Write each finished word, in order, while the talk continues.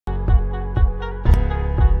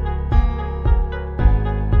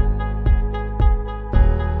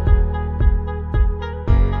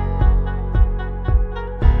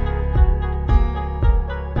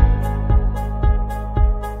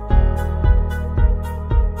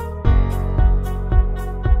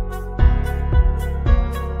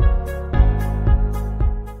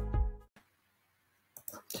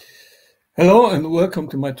Hello and welcome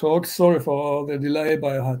to my talk. Sorry for the delay,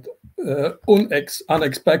 but I had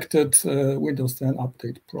unexpected Windows 10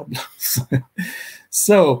 update problems.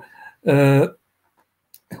 So,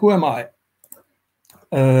 who am I?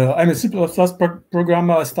 I'm a C++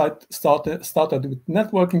 programmer. I started with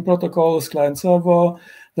networking protocols, client server.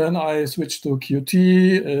 Then I switched to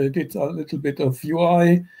Qt, did a little bit of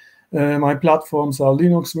UI. My platforms are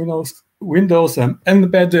Linux, Windows, I'm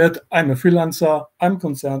embedded, I'm a freelancer, I'm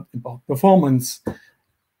concerned about performance.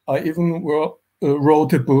 I even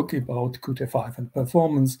wrote a book about Qt5 and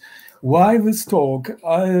performance. Why this talk?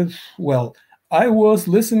 I was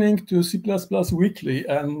listening to C++ Weekly,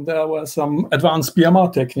 and there were some advanced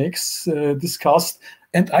PMR techniques discussed,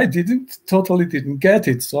 and I totally didn't get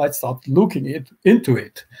it, so I started looking into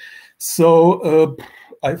it. So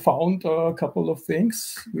I found a couple of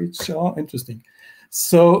things which are interesting.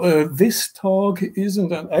 So this talk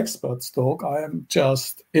isn't an expert's talk. I am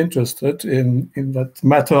just interested in that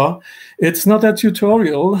matter. It's not a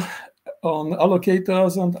tutorial on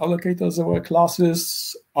allocators and allocators over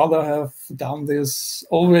classes. Others have done this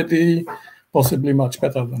already, possibly much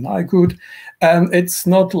better than I could. And it's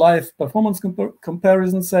not live performance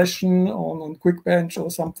comparison session on Quickbench or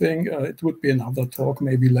something. It would be another talk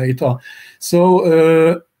maybe later.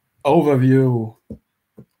 So overview.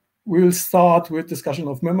 We'll start with discussion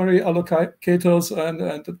of memory allocators and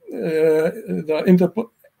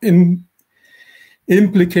the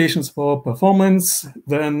implications for performance.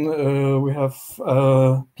 Then we have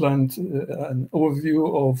planned an overview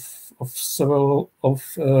of several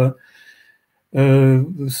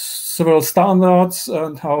standards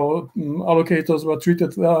and how allocators were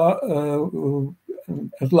treated there.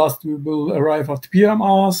 At last, we will arrive at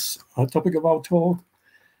PMRs, a topic of our talk.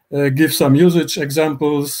 Give some usage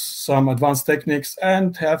examples, some advanced techniques,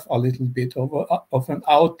 and have a little bit of an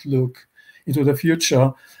outlook into the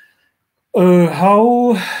future.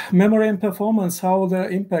 How memory and performance, how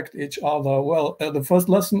they impact each other. Well, the first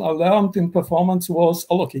lesson I learned in performance was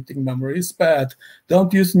allocating memory is bad.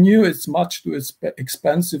 Don't use new, it's much too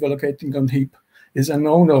expensive. Allocating on heap is a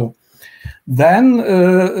no-no. Then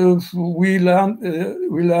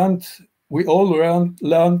we all learned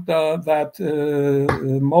that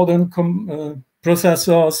modern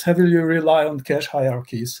processors heavily rely on cache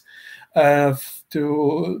hierarchies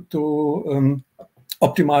to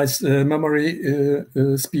optimize memory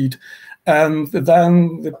speed. And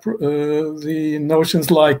then the notions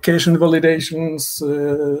like cache invalidations,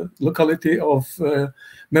 locality of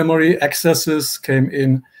memory accesses came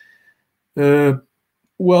in.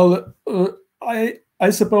 I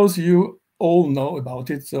suppose you all know about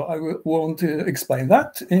it, so I won't explain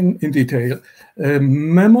that in detail.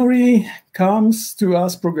 Memory comes to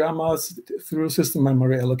us programmers through system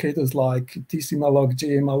memory allocators like tcmalloc,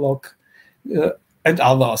 gmalloc, and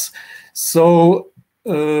others. So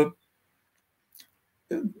there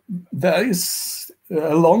is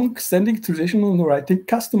a long-standing tradition in writing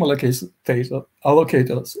custom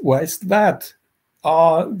allocators. Why is that?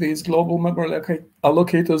 Are these global memory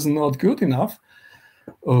allocators not good enough?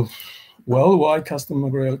 Well, why custom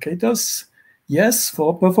memory allocators? Yes,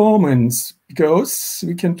 for performance, because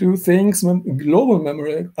we can do things global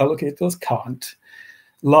memory allocators can't,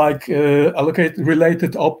 like allocate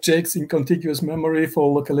related objects in contiguous memory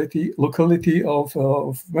for locality of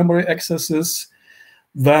memory accesses.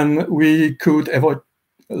 Then we could avoid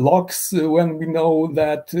locks when we know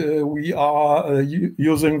that we are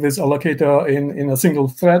using this allocator in a single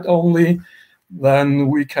thread only. Then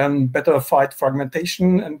we can better fight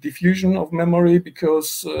fragmentation and diffusion of memory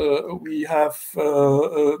because we have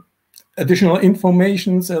additional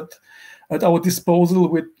informations at our disposal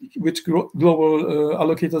which global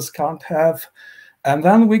allocators can't have. And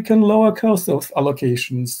then we can lower cost of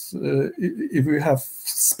allocations if we have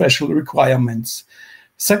special requirements.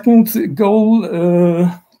 Second goal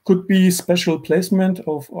could be special placement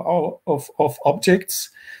of objects.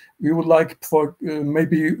 We would like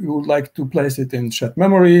maybe we would like to place it in shared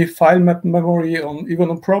memory, file map memory,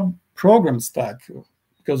 even on program stack,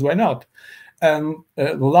 because why not? And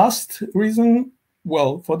the last reason,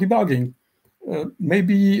 well, for debugging,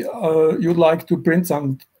 maybe you'd like to print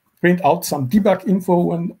out some debug info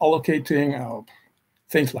when allocating,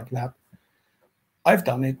 things like that. I've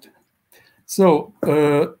done it. So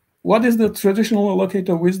what is the traditional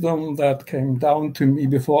allocator wisdom that came down to me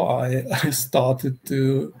before I started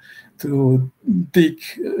to dig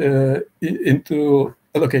into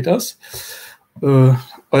allocators,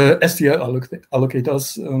 STL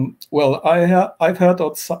allocators? Well, I've heard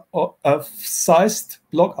of sized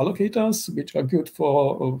block allocators, which are good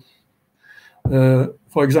for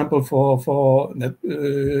for example, for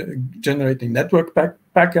generating network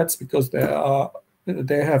packets, because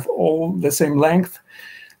they have all the same length.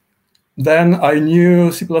 Then I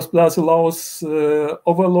knew C++ allows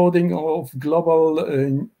overloading of global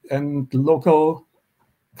and local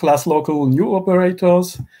class local new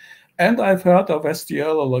operators, and I've heard of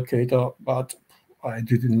STL allocator, but I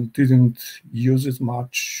didn't use it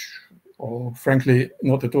much, or frankly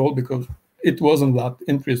not at all, because it wasn't that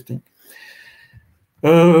interesting.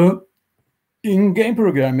 In game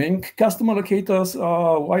programming, custom allocators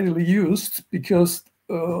are widely used because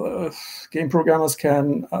game programmers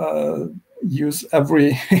can use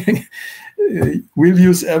every will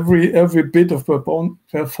use every bit of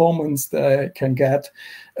performance they can get.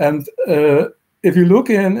 And if you look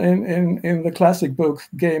in the classic book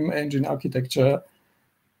Game Engine Architecture,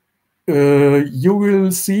 you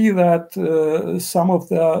will see that some of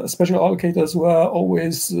the special allocators were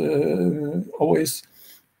always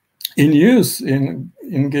in use in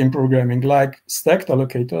game programming, like stacked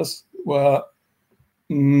allocators, where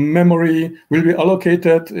memory will be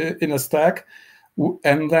allocated in a stack,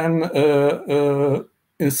 and then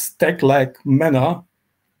in stack-like manner,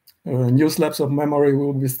 new slabs of memory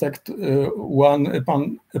will be stacked one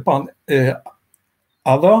upon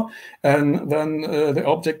other, and then the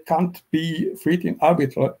object can't be freed in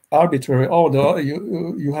arbitrary order.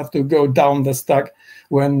 You have to go down the stack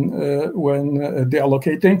when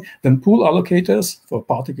deallocating. Then pool allocators for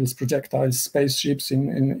particles, projectiles, spaceships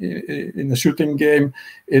in a shooting game.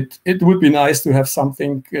 It would be nice to have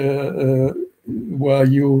something where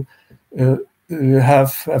you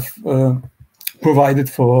have provided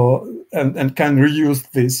for and can reuse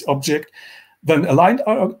this object. Then aligned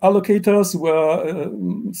allocators, where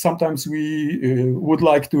sometimes we would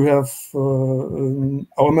like to have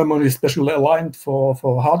our memory specially aligned for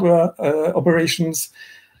hardware operations.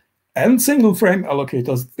 And single frame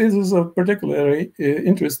allocators. This is a particularly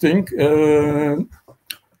interesting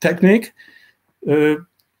technique.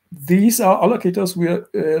 These are allocators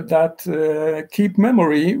that keep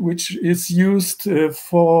memory, which is used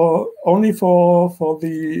only for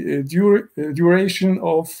the duration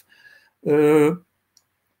of for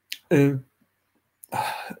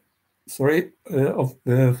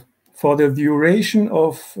the duration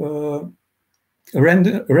of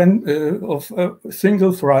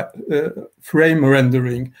single frame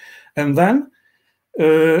rendering, and then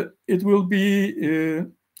it will be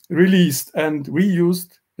released and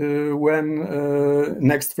reused when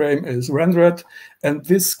next frame is rendered, and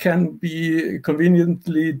this can be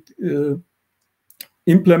conveniently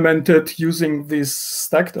implemented using this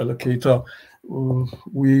stacked allocator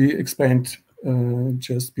we explained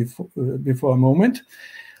just before a moment.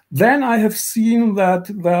 Then I have seen that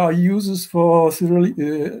there are uses for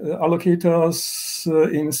allocators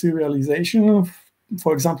in serialization.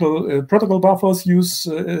 For example, protocol buffers use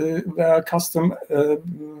their custom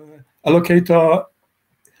allocator,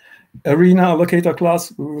 arena allocator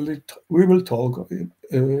class. We will talk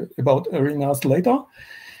about arenas later.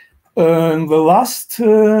 The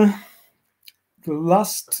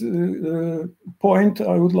last point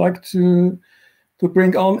I would like to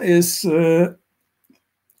bring on is an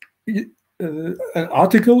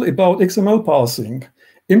article about XML parsing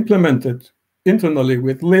implemented internally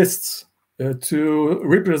with lists to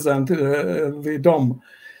represent the DOM.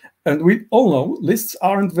 And we all know lists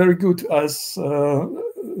aren't very good as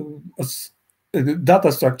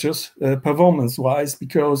data structures performance-wise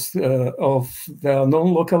because of their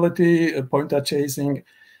non-locality, pointer chasing,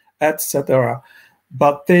 etc.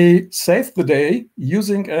 But they saved the day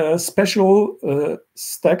using a special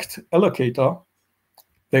stacked allocator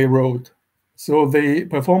they wrote. So the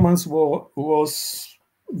performance was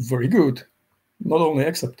very good, not only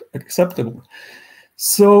acceptable.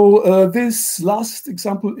 So this last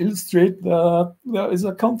example illustrates that there is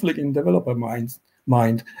a conflict in developer mind.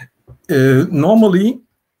 Normally,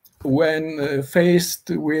 when faced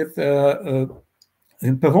with a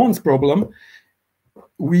performance problem,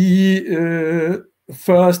 we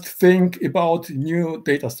first think about new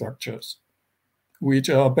data structures, which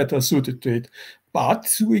are better suited to it. But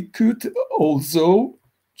we could also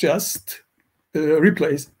just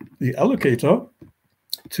replace the allocator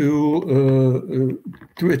to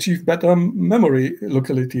achieve better memory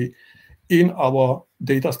locality in our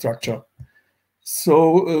data structure.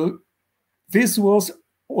 So this was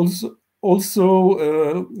also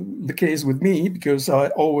the case with me, because I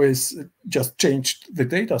always just changed the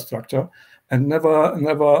data structure and never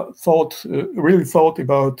really thought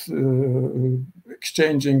about writing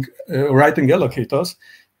allocators.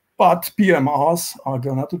 But PMRs are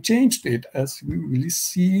going to change it, as we will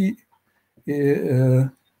see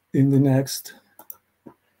in the next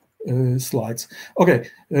slides. Okay.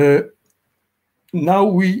 Now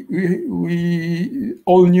we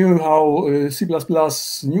all knew how C++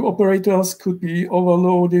 new operators could be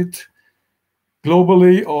overloaded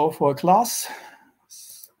globally or for a class.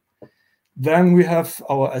 Then we have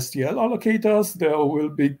our STL allocators. They will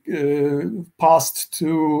be passed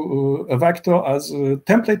to a vector as a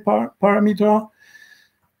template parameter.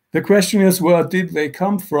 The question is, where did they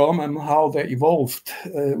come from and how they evolved?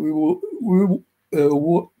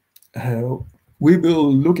 We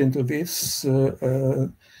will look into this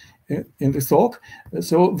in this talk.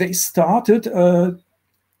 So they started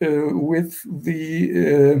with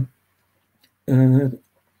the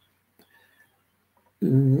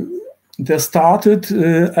they started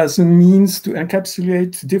as a means to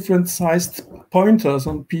encapsulate different sized pointers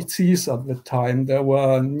on PCs at the time. There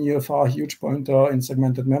were near far huge pointer in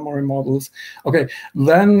segmented memory models. Okay,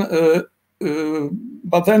 then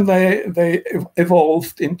but then they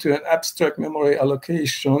evolved into an abstract memory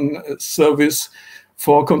allocation service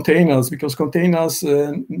for containers, because containers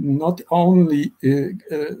not only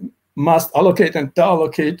must allocate and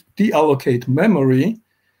deallocate memory,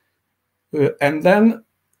 and then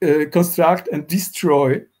construct and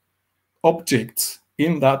destroy objects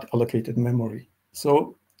in that allocated memory.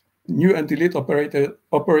 So new and delete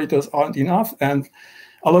operators aren't enough, and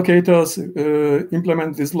allocators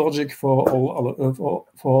implement this logic for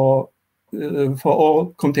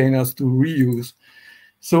all containers to reuse.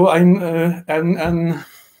 So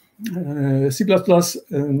C++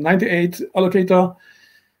 98 allocator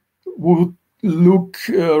would look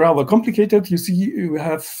rather complicated. You see, we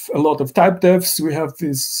have a lot of type defs. We have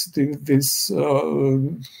this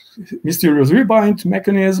mysterious rebind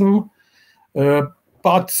mechanism,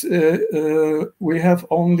 but we have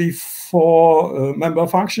only 4 member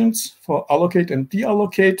functions for allocate and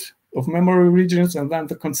deallocate of memory regions, and then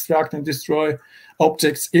to construct and destroy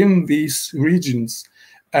objects in these regions.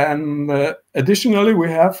 And additionally, we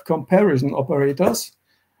have comparison operators,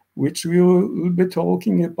 which we will be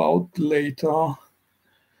talking about later,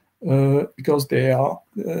 because they are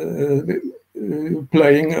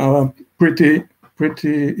playing a pretty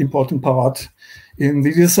important part in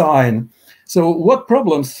the design. So what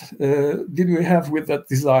problems did we have with that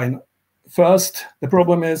design? First, the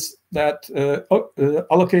problem is that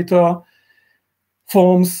allocator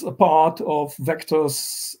forms a part of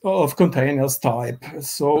vectors of containers type.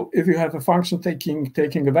 So if you have a function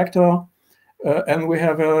taking a vector, and we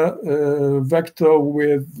have a vector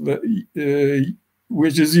with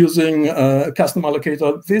which is using a custom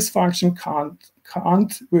allocator, this function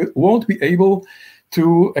won't be able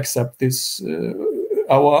to accept this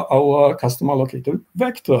our custom allocator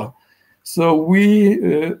vector. So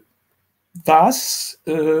we thus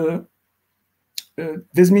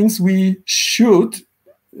this means we should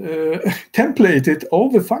template it all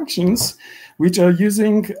the functions which are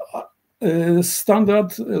using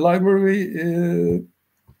standard library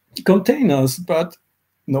containers, but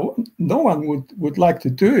no one would like to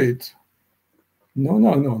do it.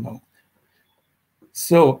 No.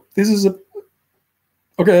 So this is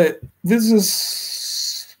this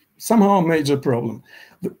is somehow a major problem.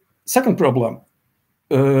 The second problem.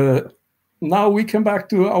 Now we come back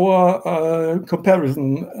to our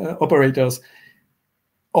comparison operators.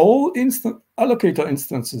 All allocator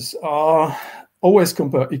instances are always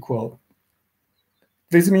compare equal.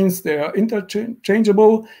 This means they are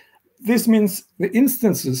interchangeable. This means the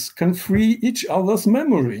instances can free each other's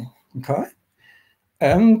memory. Okay,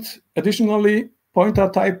 and additionally, pointer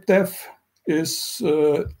type def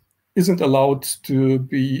isn't allowed to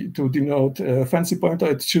denote a fancy pointer.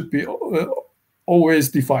 It should be always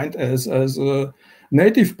defined as a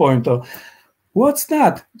native pointer. What's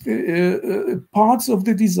that? Parts of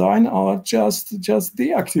the design are just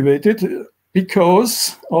deactivated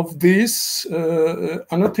because of this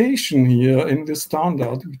annotation here in the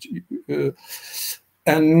standard.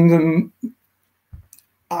 And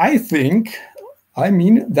I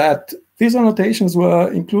mean that these annotations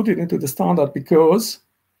were included into the standard because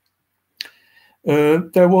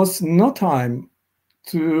there was no time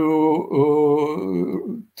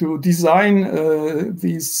to design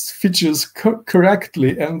these features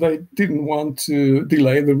correctly, and they didn't want to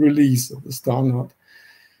delay the release of the standard.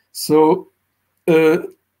 So,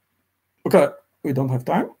 okay, we don't have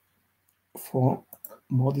time for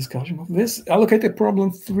more discussion of this. Allocated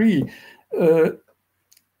problem 3.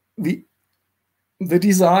 The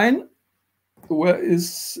design where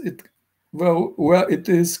it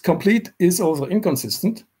is complete is also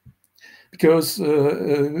inconsistent, because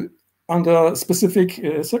under specific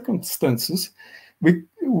circumstances, we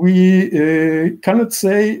cannot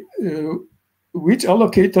say which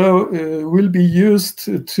allocator will be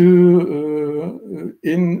used to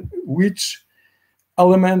in which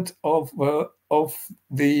element of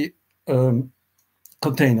the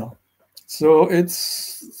container. So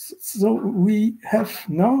we have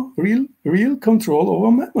now real control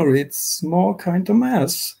over memory. It's more kind of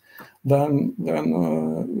mass than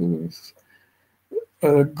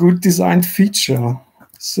a good designed feature.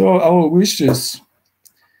 So our wishes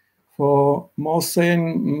for more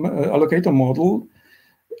sane allocator model.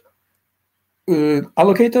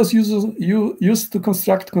 Allocators used to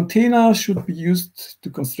construct containers should be used to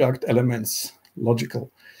construct elements, logical.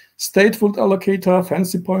 Stateful allocator,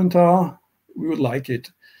 fancy pointer, we would like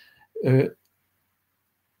it.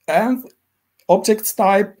 And objects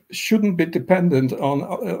type shouldn't be dependent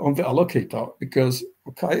on the allocator, because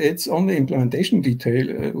okay, it's only implementation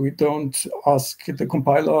detail. We don't ask the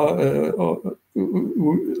compiler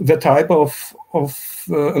the type of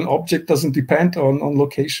an object doesn't depend on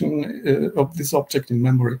location of this object in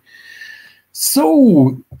memory.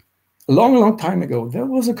 So long time ago, there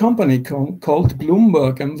was a company called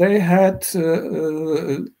Bloomberg, and they had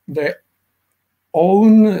their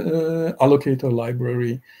own allocator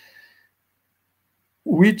library,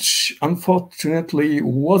 which unfortunately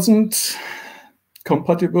wasn't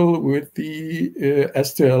compatible with the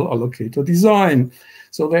STL allocator design.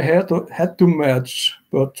 So they had to match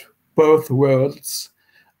both worlds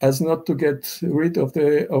as not to get rid of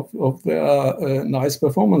their nice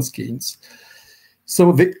performance gains.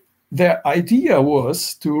 So their idea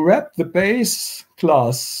was to wrap the base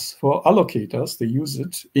class for allocators, they use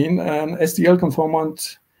it, in an STL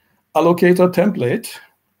conformant allocator template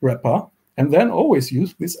wrapper, and then always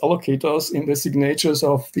use these allocators in the signatures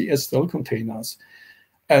of the STL containers.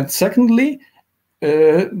 And secondly,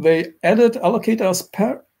 they added allocators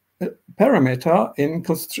parameter in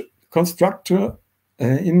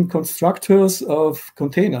constructors of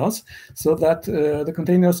containers, so that the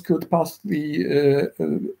containers could pass the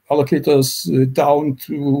allocators down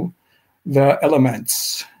to the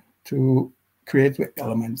elements to create the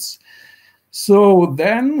elements. So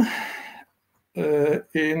then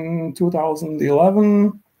in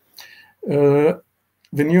 2011,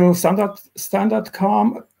 the new standard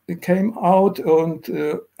came out,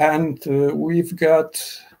 and we've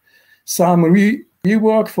got some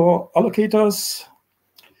rework for allocators.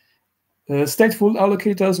 Stateful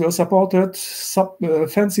allocators were supported.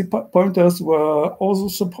 Fancy pointers were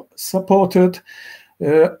also supported.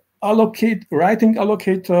 Writing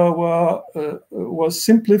allocator was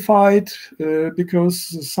simplified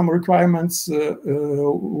because some requirements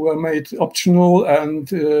were made optional, and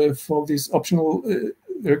for these optional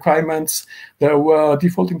requirements there were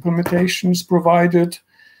default implementations provided.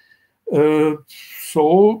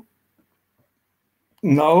 So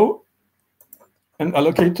now an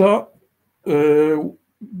allocator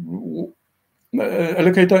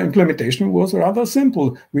implementation was rather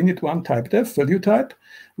simple. We need one type def, value type.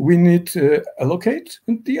 We need allocate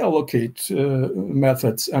and deallocate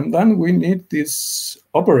methods, and then we need these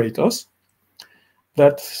operators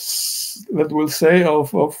that will say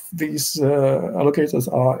of these allocators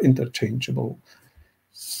are interchangeable.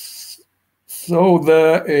 So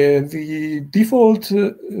the default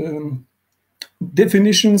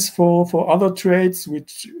definitions for other traits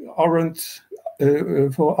which aren't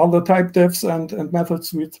for other type defs and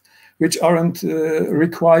methods which aren't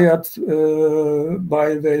required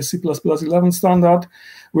by the C++11 standard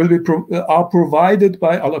are provided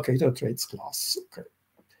by allocator traits class. Okay.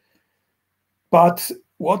 But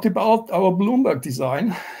what about our Bloomberg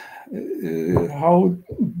design?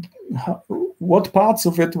 What parts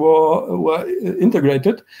of it were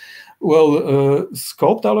integrated? Well,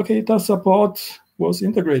 scoped allocator support was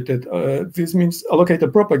integrated. This means allocator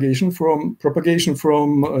propagation from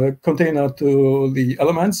container to the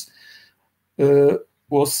elements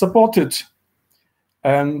was supported,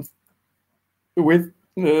 and with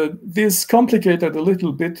this complicated a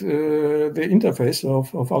little bit the interface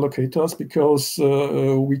of allocators, because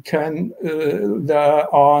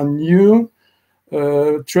there are new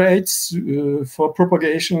traits for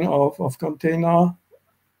propagation of container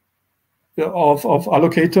of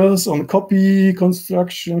allocators on copy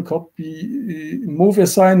construction, copy move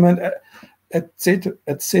assignment, etc.,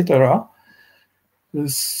 etc.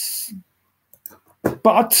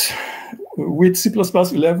 But with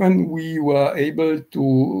C++11, we were able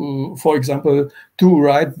to, for example, to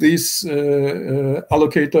write this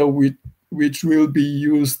allocator which will be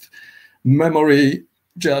used memory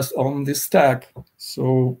just on the stack.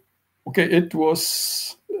 So, okay, it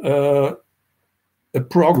was a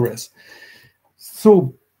progress.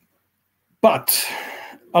 So, but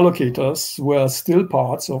allocators were still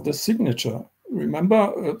parts of the signature.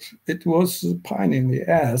 remember, it was a pain in the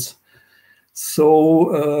ass.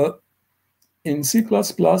 So in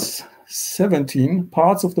C++17,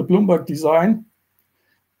 parts of the Bloomberg design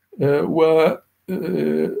were,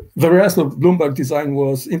 the rest of Bloomberg design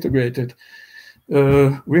was integrated.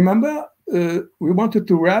 Remember, we wanted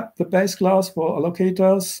to wrap the base class for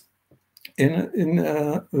allocators in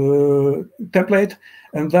a template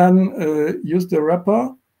and then use the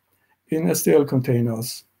wrapper in STL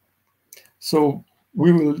containers. So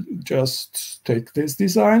we will just take this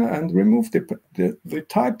design and remove the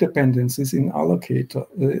type dependencies in on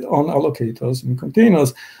allocators in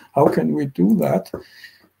containers. How can we do that?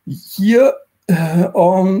 Here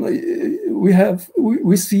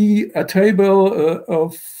we see a table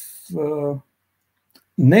of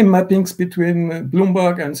name mappings between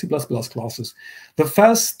Bloomberg and C++ classes. The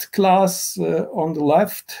first class on the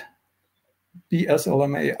left,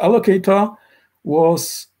 BSLMA allocator,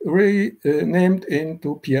 was renamed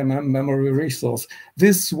into PMM memory resource.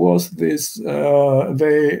 This was this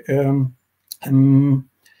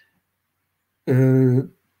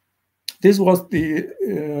this was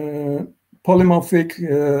the polymorphic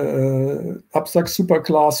abstract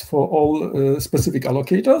superclass for all specific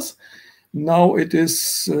allocators. Now it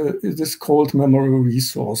is called memory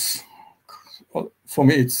resource. For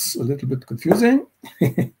me, it's a little bit confusing.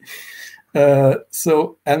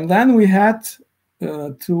 And then we had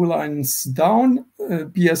 2 lines down,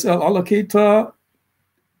 BSL allocator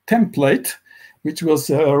template, which was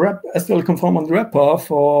a STL conformant wrapper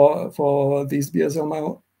for this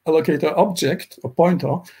BSL allocator object or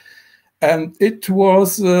pointer, and it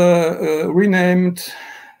was renamed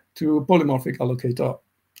to polymorphic allocator.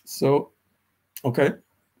 So, okay,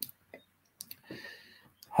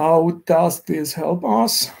 how does this help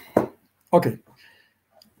us? Okay.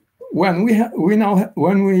 When we have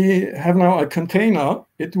now a container,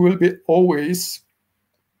 it will be always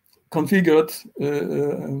configured,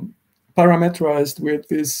 parameterized with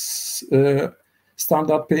this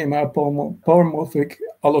standard PMR polymorphic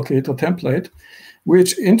allocator template,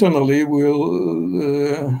 which internally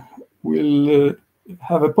will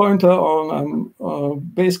have a pointer on a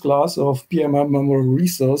base class of PMR memory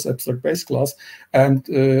resource, abstract base class, and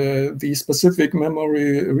the specific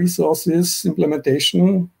memory resources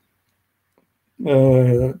implementation,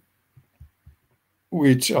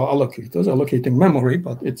 which are allocators, allocating memory,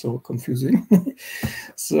 but it's all confusing.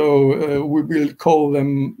 So we will call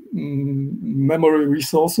them memory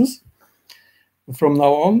resources from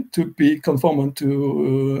now on to be conformant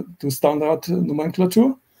to standard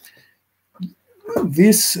nomenclature.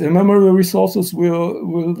 These memory resources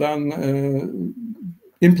will then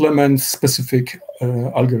implement specific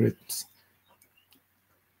algorithms.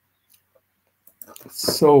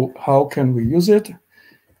 So how can we use it?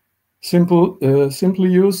 Simply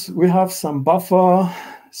use. We have some buffer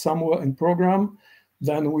somewhere in program.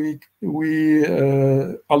 Then we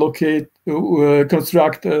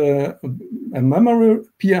construct a memory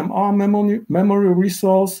PMR memory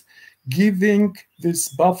resource, giving this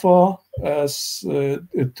buffer as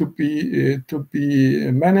to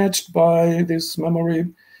be managed by this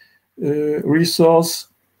memory resource,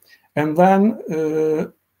 and then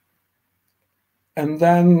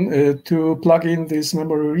to plug in this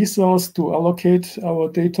memory resource to allocate our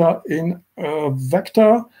data in a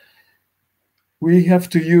vector, we have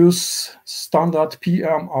to use standard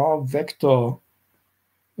PMR vector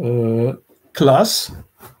class,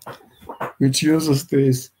 which uses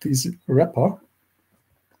this wrapper,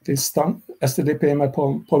 this STD PMR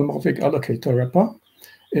polymorphic allocator wrapper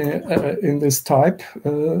in this type,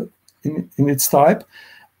 in its type,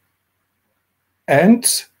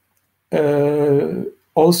 and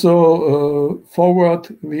also forward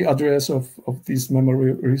the address of this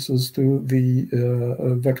memory resource to the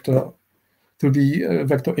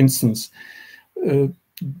vector instance.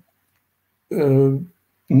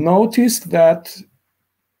 Notice that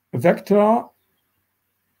vector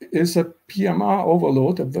is a PMR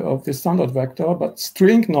overload of the standard vector, but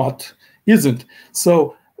string not isn't.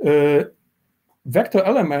 So vector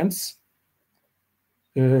elements,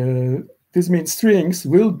 this means strings,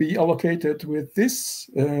 will be allocated with this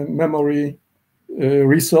memory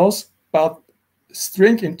resource, but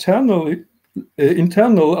string internal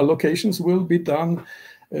allocations will be done,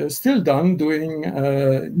 still done doing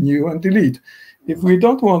new and delete. If we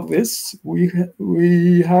don't want this,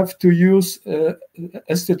 we have to use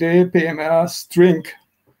STD PMR string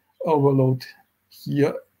overload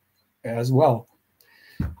here as well.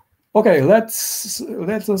 Okay, let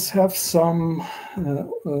us have some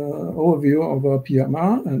overview of a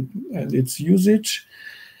PMR and its usage.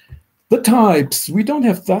 The types, we don't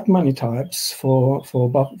have that many types for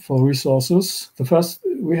resources. The first,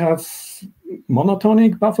 we have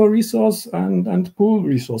monotonic buffer resource and pool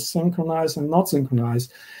resource, synchronized and not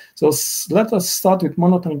synchronized. So let us start with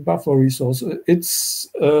monotonic buffer resource. It's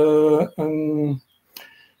a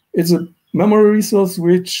memory resource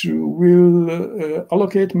which will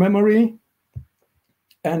allocate memory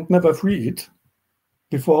and never free it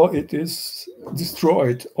before it is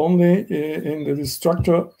destroyed. Only in the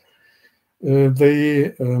structure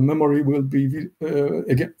the memory will be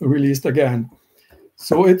released again.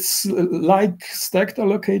 So it's like stacked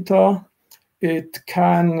allocator. It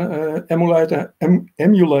can emulate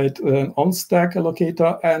an on-stack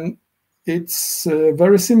allocator, and it's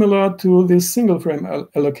very similar to this single frame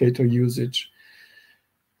allocator usage.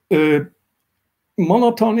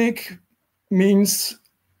 Monotonic means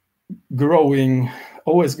growing,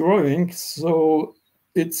 always growing. So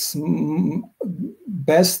it's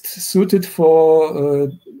best suited for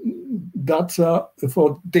data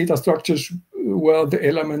structures where the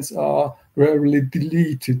elements are rarely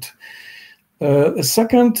deleted. A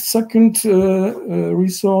second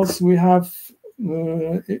resource we have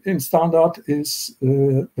in standard is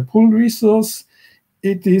a pool resource.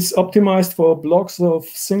 It is optimized for blocks of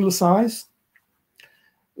single size.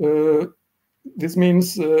 This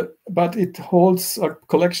means, but it holds a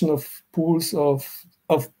collection of pools of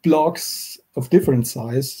blocks of different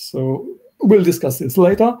size. So we'll discuss this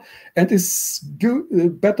later. And it's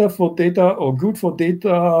better for data, or good for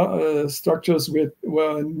data structures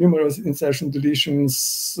where numerous insertion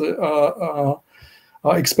deletions are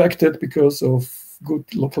expected because of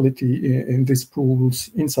good locality in these pools,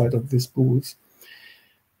 inside of these pools.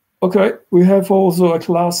 Okay, we have also a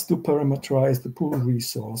class to parameterize the pool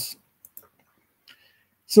resource.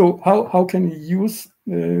 So how can you use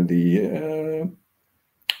the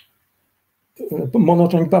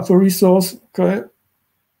monotonic buffer resource? Okay,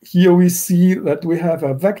 here we see that we have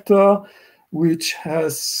a vector which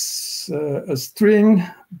has a string.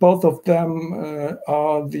 Both of them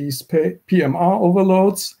are these PMR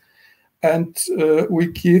overloads, and we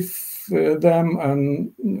give them a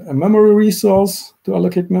memory resource to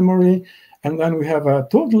allocate memory. And then we have a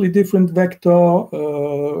totally different vector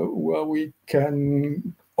where we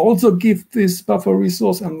can also give this buffer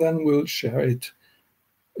resource, and then we'll share it.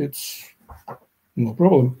 It's no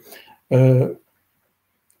problem.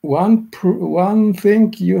 One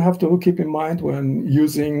thing you have to keep in mind when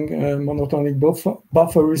using monotonic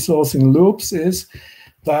buffer resource in loops is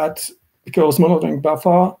that because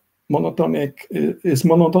monotonic is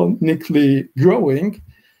monotonically growing,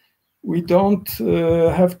 we don't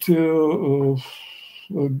have to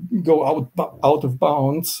go out of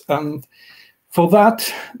bounds. And for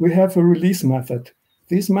that, we have a release method.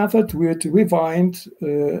 This method would rewind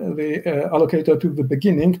the allocator to the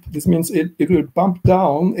beginning. This means it will bump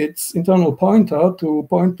down its internal pointer to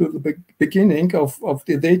point to the beginning of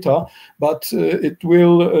the data, but it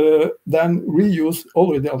will then reuse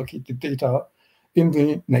already allocated data in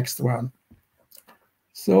the next one.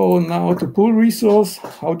 So now to pool resource,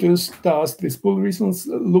 how does this pool resource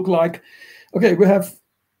look like? Okay,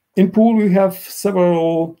 in pool we have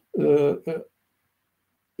several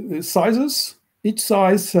sizes. Each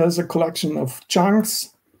size has a collection of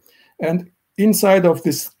chunks, and inside of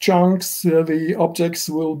these chunks, the objects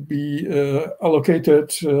will be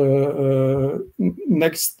allocated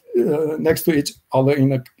next to each other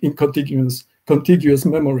in contiguous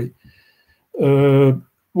memory.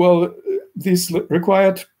 Well, this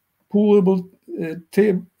required poolable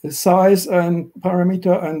size and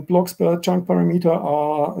parameter and blocks per chunk parameter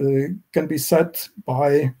can be set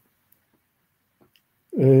by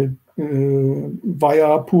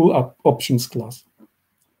via pool options class.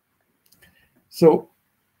 So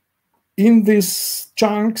in these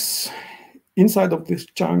chunks, inside of these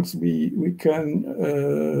chunks, we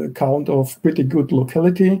can count of pretty good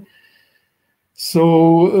locality.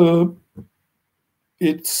 So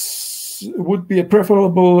it would be a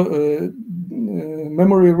preferable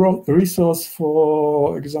memory resource,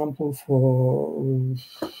 for example, for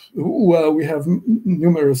where we have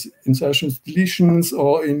numerous insertions, deletions,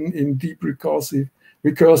 or in deep recursive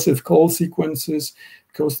call sequences,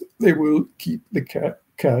 because they will keep the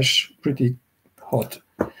cache pretty hot.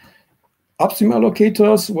 Upstream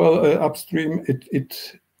allocators, well, upstream,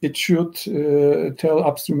 it should tell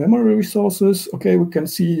upstream memory resources. Okay, we can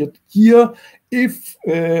see it here. If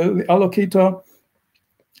the allocator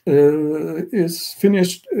is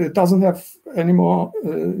finished, doesn't have any more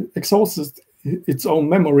exhausted its own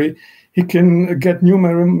memory, he can get new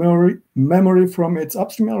memory from its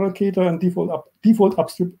upstream allocator, and default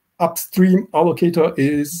upstream allocator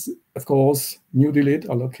is of course, new delete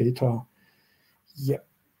allocator. Yeah.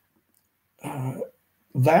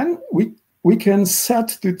 Then we can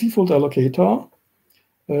set the default allocator.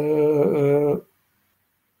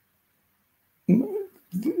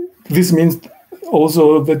 This means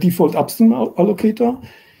also the default upstream allocator.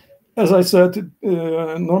 As I said,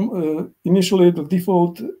 initially the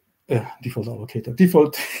default allocator,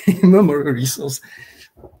 default memory resource.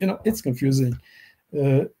 It's confusing.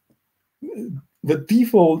 The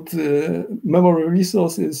default memory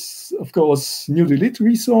resource is, of course, new delete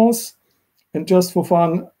resource. And just for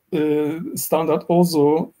fun, standard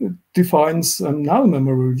also defines a null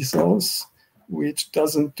memory resource, which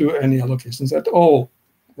doesn't do any allocations at all.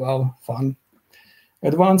 Well, fun.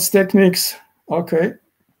 Advanced techniques, okay.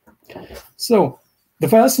 So the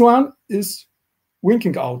first one is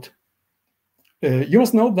winking out. You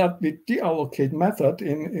must know that the deallocate method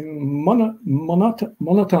in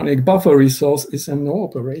monotonic buffer resource is a no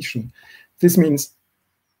operation. This means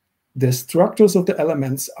the structures of the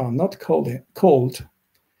elements are not called,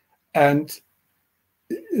 and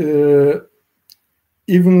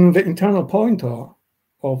even the internal pointer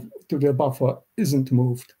to the buffer isn't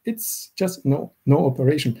moved. It's just no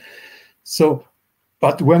operation. So,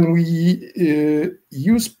 but when we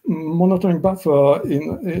use monotonic buffer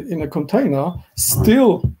in a container,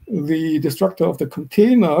 still the destructor of the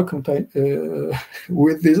container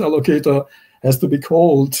with this allocator has to be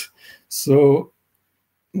called. So,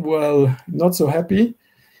 well, not so happy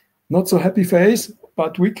phase,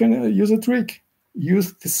 but we can use a trick.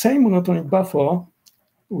 Use the same monotonic buffer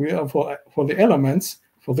for the elements,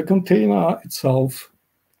 for the container itself.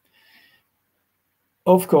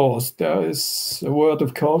 Of course, there is a word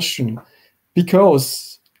of caution,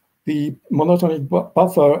 because the monotonic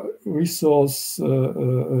buffer resource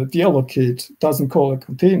deallocate doesn't call a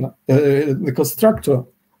container, the constructor.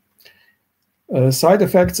 Side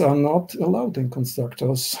effects are not allowed in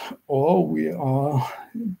constructors, or we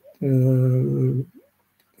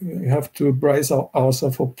have to brace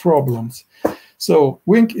ourselves for problems. So,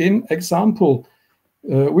 wink in example.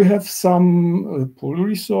 We have some pool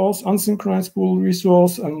resource, unsynchronized pool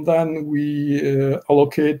resource, and then we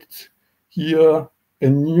allocate here a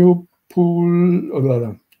new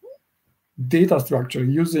pool data structure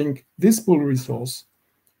using this pool resource.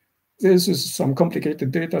 This is some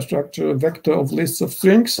complicated data structure, vector of lists of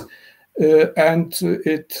strings, and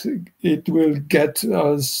it will get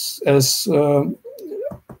us as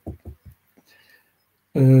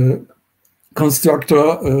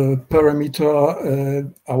constructor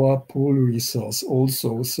parameter our pool resource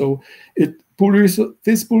also. So this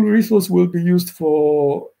pool resource will be used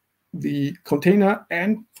for the container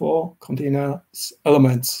and for container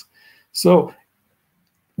elements. So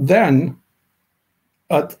then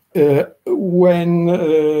when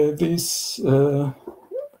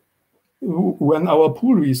our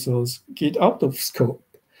pool resource get out of scope,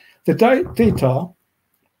 the data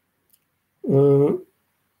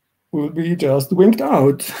will be just winked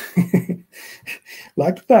out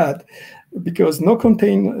like that, because no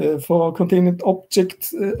for contained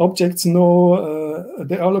objects, no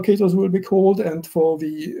the allocators will be called, and from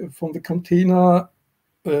the container,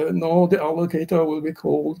 no, the allocator will be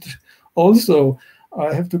called. Also,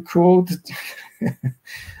 I have to quote.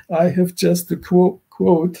 I have just to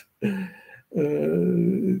quote.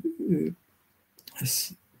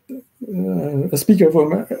 A speaker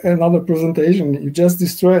from another presentation. You just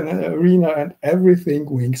destroy an arena and everything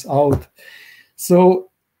winks out. So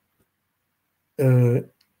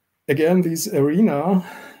again, this arena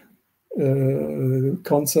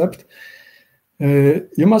concept,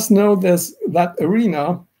 you must know that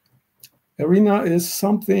arena is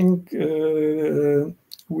something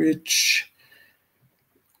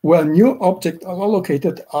where new objects are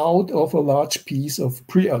allocated out of a large piece of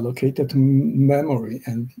pre-allocated memory.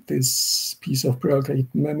 And this piece of pre-allocated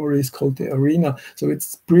memory is called the arena. So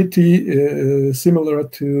it's pretty similar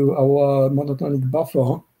to our monotonic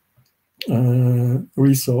buffer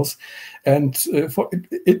resource. And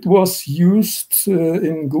it was used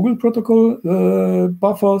in Google protocol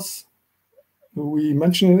buffers. We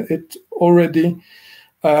mentioned it already.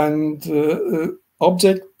 And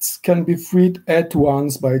objects can be freed at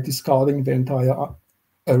once by discarding the entire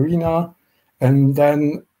arena, and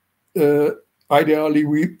then ideally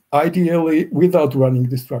without running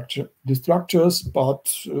the structures,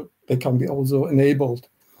 but they can be also enabled.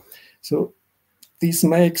 So this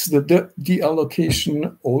makes the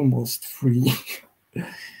deallocation almost free.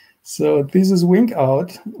 So this is wink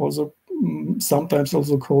out, also sometimes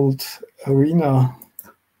also called arena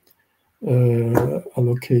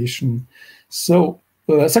allocation. So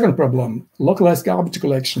second problem, localized garbage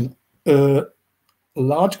collection.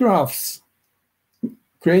 large graphs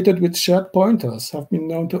created with shared pointers have been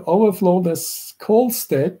known to overflow the call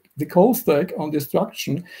stack on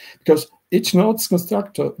destruction, because each node's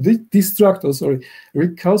destructor,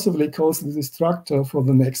 recursively calls the destructor for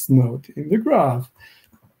the next node in the graph.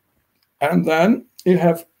 And then you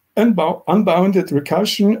have unbounded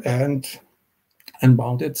recursion and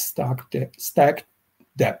unbounded stack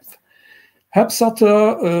depth.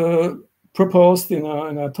 Sutter proposed in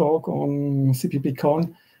a talk on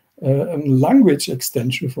itCppCon a language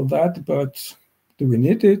extension for that, but do we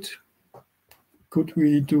need it? Could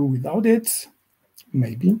we do without it?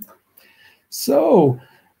 Maybe. So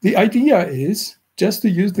the idea is just to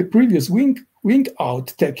use the previous wink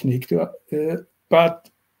out technique, but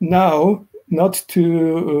now not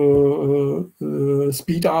to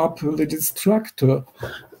speed up the destructor,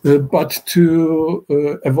 but to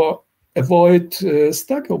avoid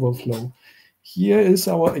stack overflow. Here is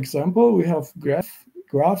our example. We have graph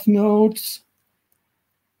nodes,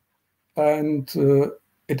 and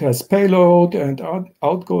it has payload and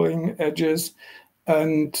outgoing edges,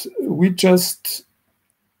 and we just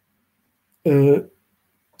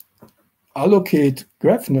allocate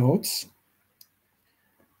graph nodes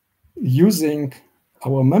using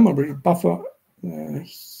our memory buffer.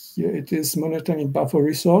 Here it is monitoring buffer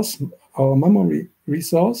resource, our memory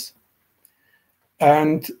resource,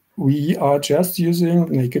 and we are just using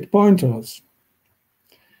naked pointers.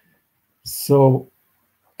 So,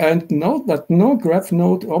 and note that no graph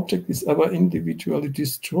node object is ever individually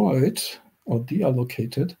destroyed or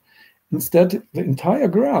deallocated. Instead, the entire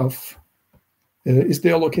graph is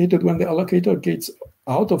deallocated when the allocator gets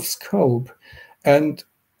out of scope. And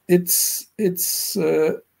it's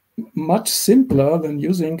much simpler than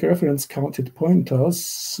using reference counted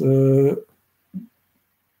pointers,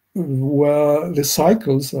 where the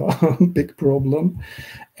cycles are a big problem.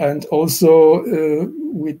 And also,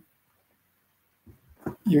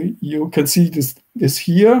 you can see this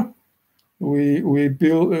here. We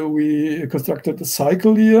constructed a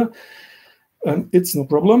cycle here, and it's no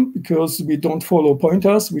problem because we don't follow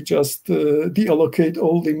pointers. We just deallocate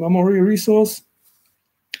all the memory resource.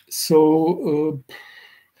 So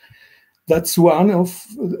that's a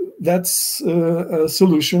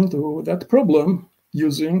solution to that problem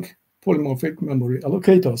using polymorphic memory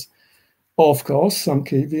allocators. Of course, some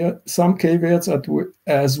caveats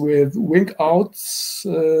as with wink outs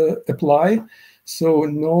apply. So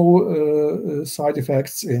no side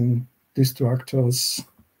effects in destructors.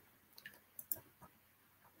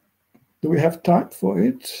 Do we have time for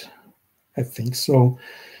it? I think so.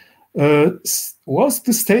 Was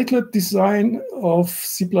the statelet design of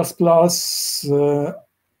C++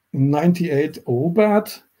 98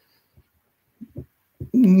 bad?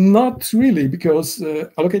 Not really, because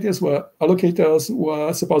allocators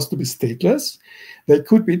were supposed to be stateless. They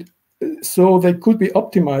could be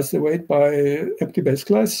optimized away by empty base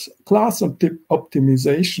class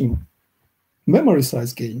optimization, memory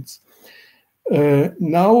size gains.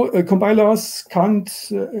 Now compilers can't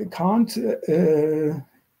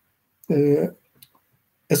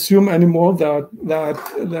assume anymore that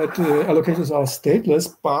allocators are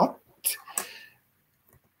stateless, but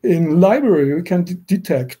in library we can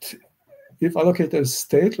detect if allocator is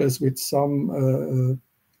stateless with some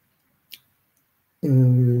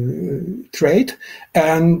trait,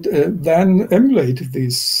 and then emulate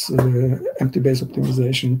this empty base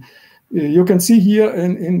optimization. You can see here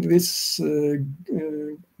in this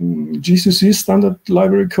GCC standard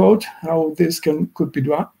library code how this could be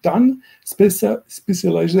done.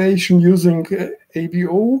 Specialization using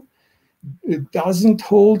ABO. It doesn't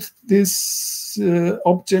hold this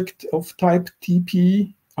object of type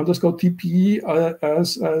TP _ TP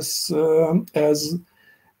as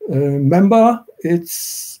member.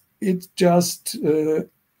 It just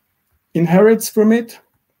inherits from it,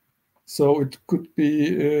 so it could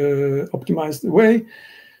be optimized away.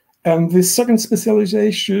 And the second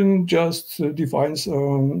specialization just defines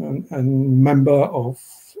a member of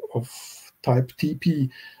type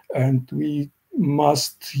TP, and we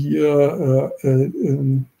must here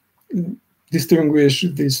distinguish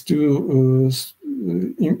these two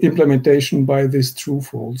implementation by this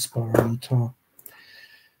true-false parameter.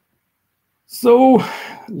 So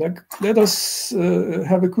let us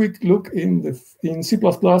have a quick look in C++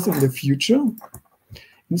 in the future.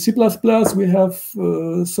 In C++, we have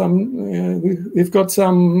we've got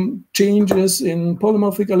some changes in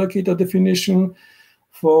polymorphic allocator definition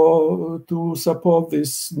to support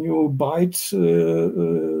this new byte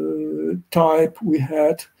type we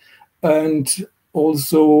had, and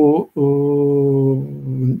also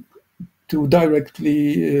to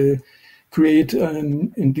directly create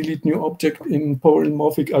and delete new object in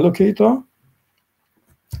polymorphic allocator.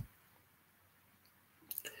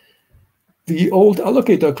 The old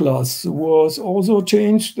allocator class was also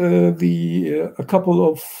changed. A couple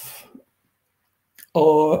of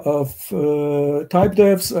type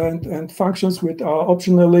defs and functions which are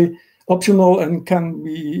optional and can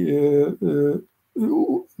be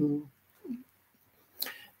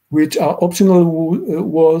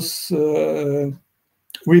was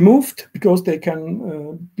removed because they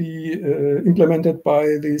can be implemented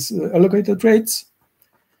by these allocator traits.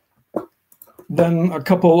 Then a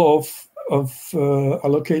couple of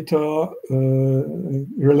allocator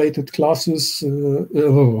related classes,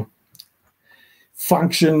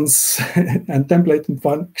 functions and templating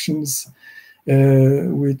functions,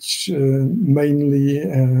 which mainly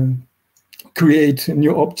create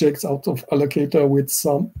new objects out of allocator with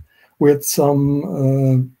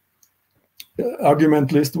some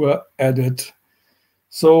argument list were added.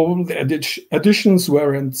 So the additions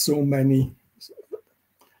weren't so many.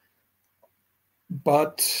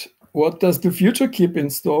 But what does the future keep in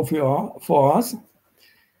store for us?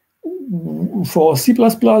 For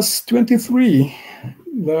C++23,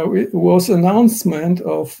 there was announcement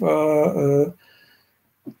of a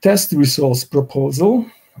test resource proposal,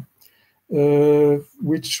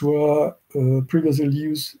 which were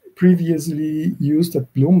previously used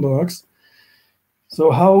at Bloomberg's.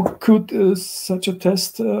 So how could such a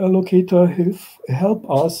test allocator help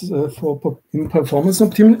us in performance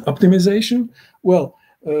optimization? Well,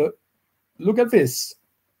 look at this.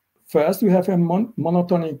 First, we have a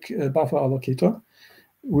monotonic buffer allocator,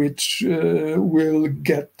 which will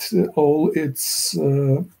get all its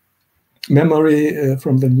memory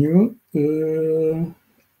from the new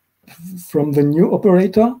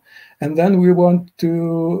operator, and then we want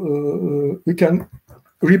to we can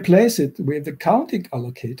replace it with the counting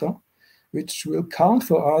allocator, which will count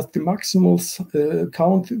for us the maximals,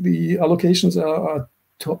 count the allocations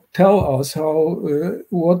tell us how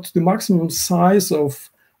what the maximum size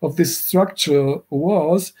of this structure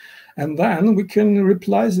was, and then we can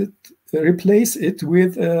replace it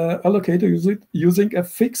with allocator using a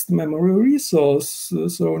fixed memory resource.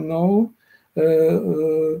 So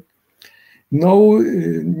no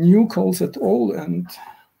new calls at all, and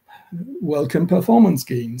welcome performance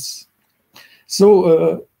gains.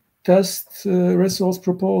 So test resource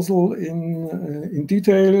proposal in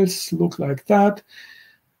details look like that.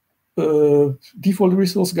 Default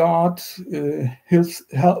resource guard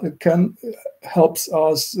helps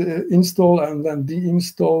us install and then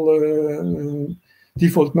deinstall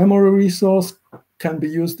default memory resource. Can be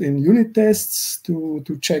used in unit tests to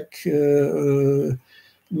check the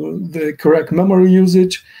correct memory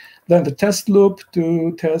usage. Then the test loop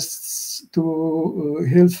will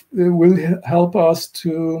help us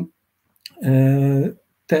to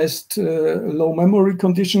test low memory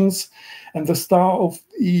conditions. And the star of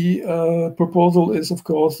the proposal is, of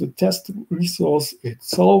course, the test resource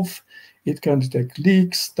itself. It can detect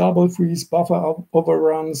leaks, double freeze, buffer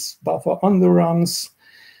overruns, buffer underruns.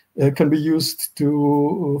 It can be used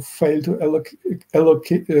to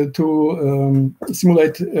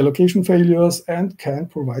simulate allocation failures, and can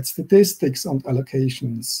provide statistics on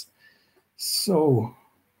allocations. So,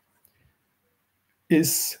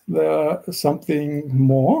 is there something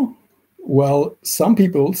more? Well, some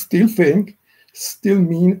people still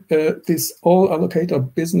mean this all allocator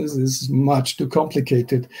business is much too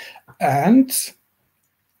complicated. And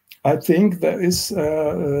I think there is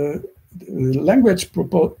a language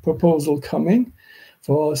proposal coming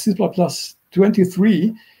for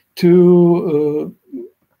C++23 to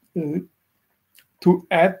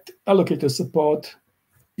add allocator support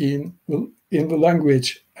in the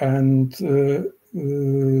language, and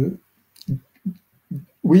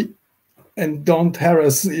don't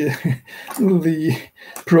harass the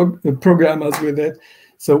programmers with it.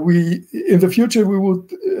 So in the future, we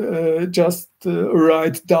would just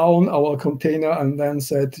write down our container and then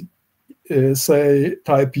say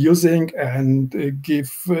type using and give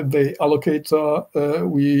the allocator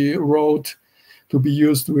we wrote to be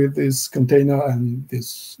used with this container, and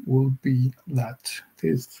this will be that.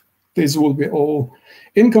 This will be all.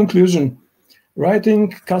 In conclusion,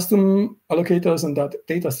 writing custom allocators and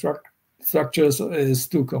data structures is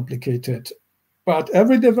too complicated. But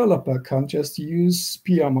every developer can just use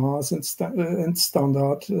PMRs and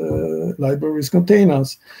standard libraries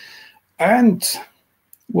containers. And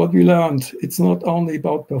what we learned, it's not only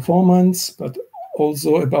about performance, but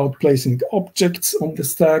also about placing objects on the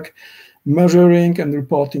stack, measuring and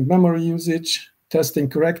reporting memory usage, testing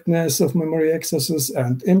correctness of memory accesses,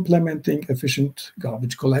 and implementing efficient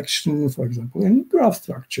garbage collection, for example, in graph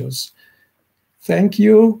structures. Thank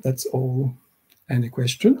you. That's all. Any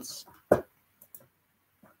questions?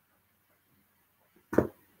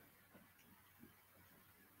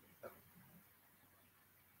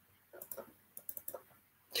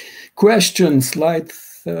 Question, slide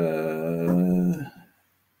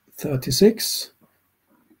 36.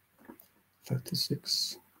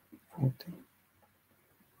 36, 40.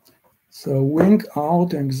 So wing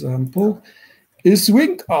out example. Is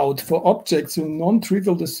wing out for objects with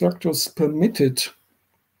non-trivial destructors permitted?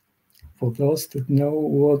 For those that know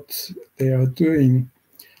what they are doing.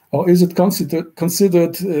 Or is it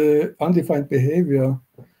considered undefined behavior?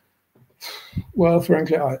 Well,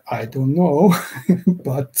 frankly, I don't know,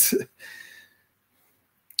 but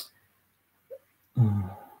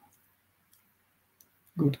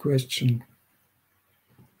good question.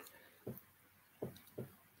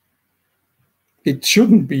 It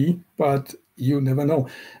shouldn't be, but you never know.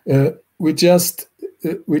 We just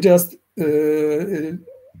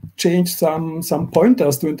change some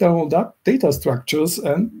pointers to internal data structures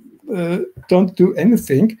and don't do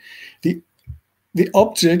anything. The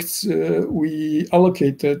objects we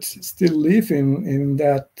allocated still live in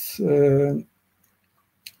that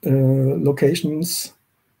locations.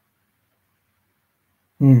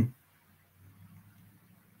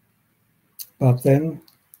 But then,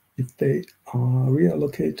 if they are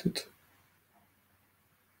reallocated,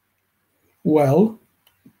 well,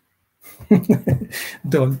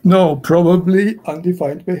 don't know, probably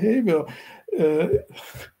undefined behavior.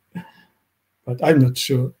 But I'm not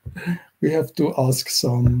sure. We have to ask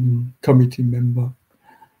some committee member.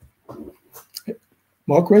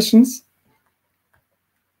 More questions?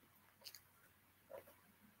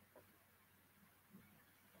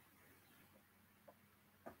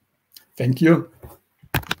 Thank you.